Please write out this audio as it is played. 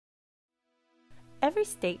Every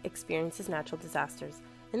state experiences natural disasters.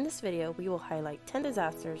 In this video, we will highlight 10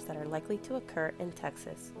 disasters that are likely to occur in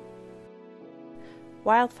Texas.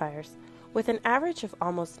 Wildfires. With an average of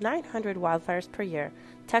almost 900 wildfires per year,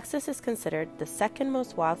 Texas is considered the second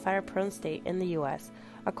most wildfire-prone state in the U.S.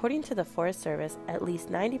 According to the Forest Service, at least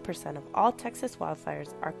 90% of all Texas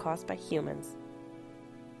wildfires are caused by humans.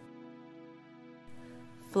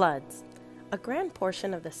 Floods. A grand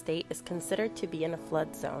portion of the state is considered to be in a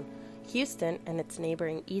flood zone. Houston and its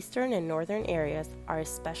neighboring eastern and northern areas are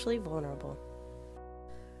especially vulnerable.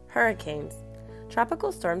 Hurricanes.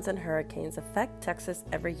 Tropical storms and hurricanes affect Texas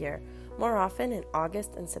every year, more often in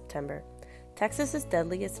August and September. Texas's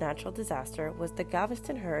deadliest natural disaster was the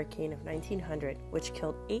Galveston hurricane of 1900, which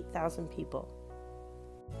killed 8,000 people.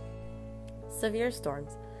 Severe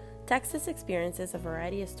storms. Texas experiences a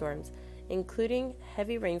variety of storms, including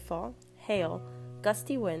heavy rainfall, hail,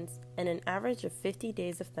 gusty winds, and an average of 50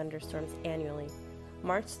 days of thunderstorms annually.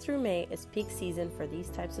 March through May is peak season for these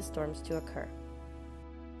types of storms to occur.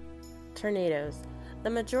 Tornadoes.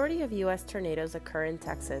 The majority of U.S. tornadoes occur in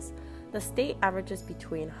Texas. The state averages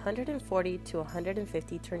between 140 to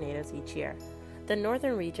 150 tornadoes each year. The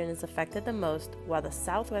northern region is affected the most, while the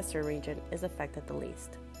southwestern region is affected the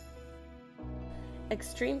least.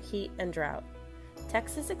 Extreme heat and drought.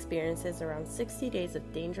 Texas experiences around 60 days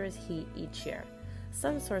of dangerous heat each year.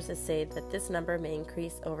 Some sources say that this number may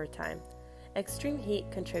increase over time. Extreme heat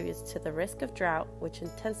contributes to the risk of drought, which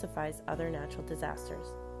intensifies other natural disasters.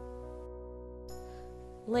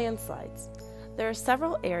 Landslides. There are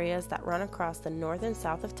several areas that run across the north and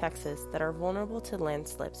south of Texas that are vulnerable to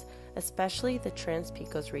landslips, especially the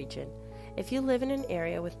Trans-Pecos region. If you live in an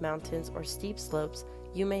area with mountains or steep slopes,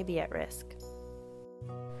 you may be at risk.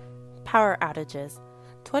 Power outages.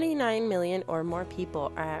 29 million or more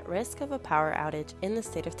people are at risk of a power outage in the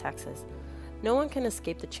state of Texas. No one can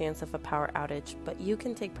escape the chance of a power outage, but you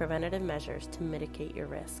can take preventative measures to mitigate your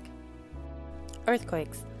risk.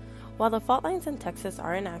 Earthquakes. While the fault lines in Texas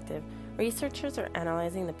are inactive, researchers are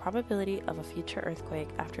analyzing the probability of a future earthquake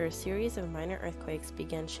after a series of minor earthquakes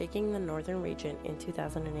began shaking the northern region in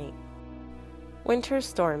 2008. Winter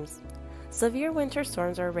storms. Severe winter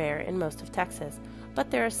storms are rare in most of Texas, but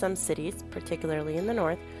there are some cities, particularly in the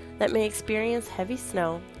north, that may experience heavy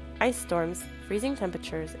snow, ice storms, freezing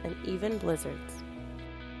temperatures, and even blizzards.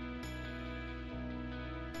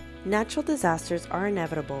 Natural disasters are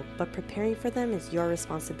inevitable, but preparing for them is your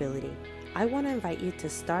responsibility. I want to invite you to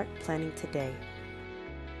start planning today.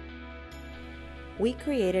 We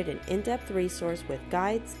created an in-depth resource with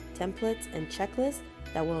guides, templates, and checklists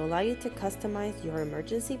that will allow you to customize your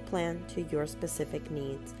emergency plan to your specific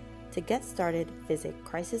needs. To get started, visit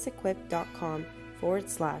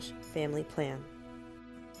crisisequip.com/family plan.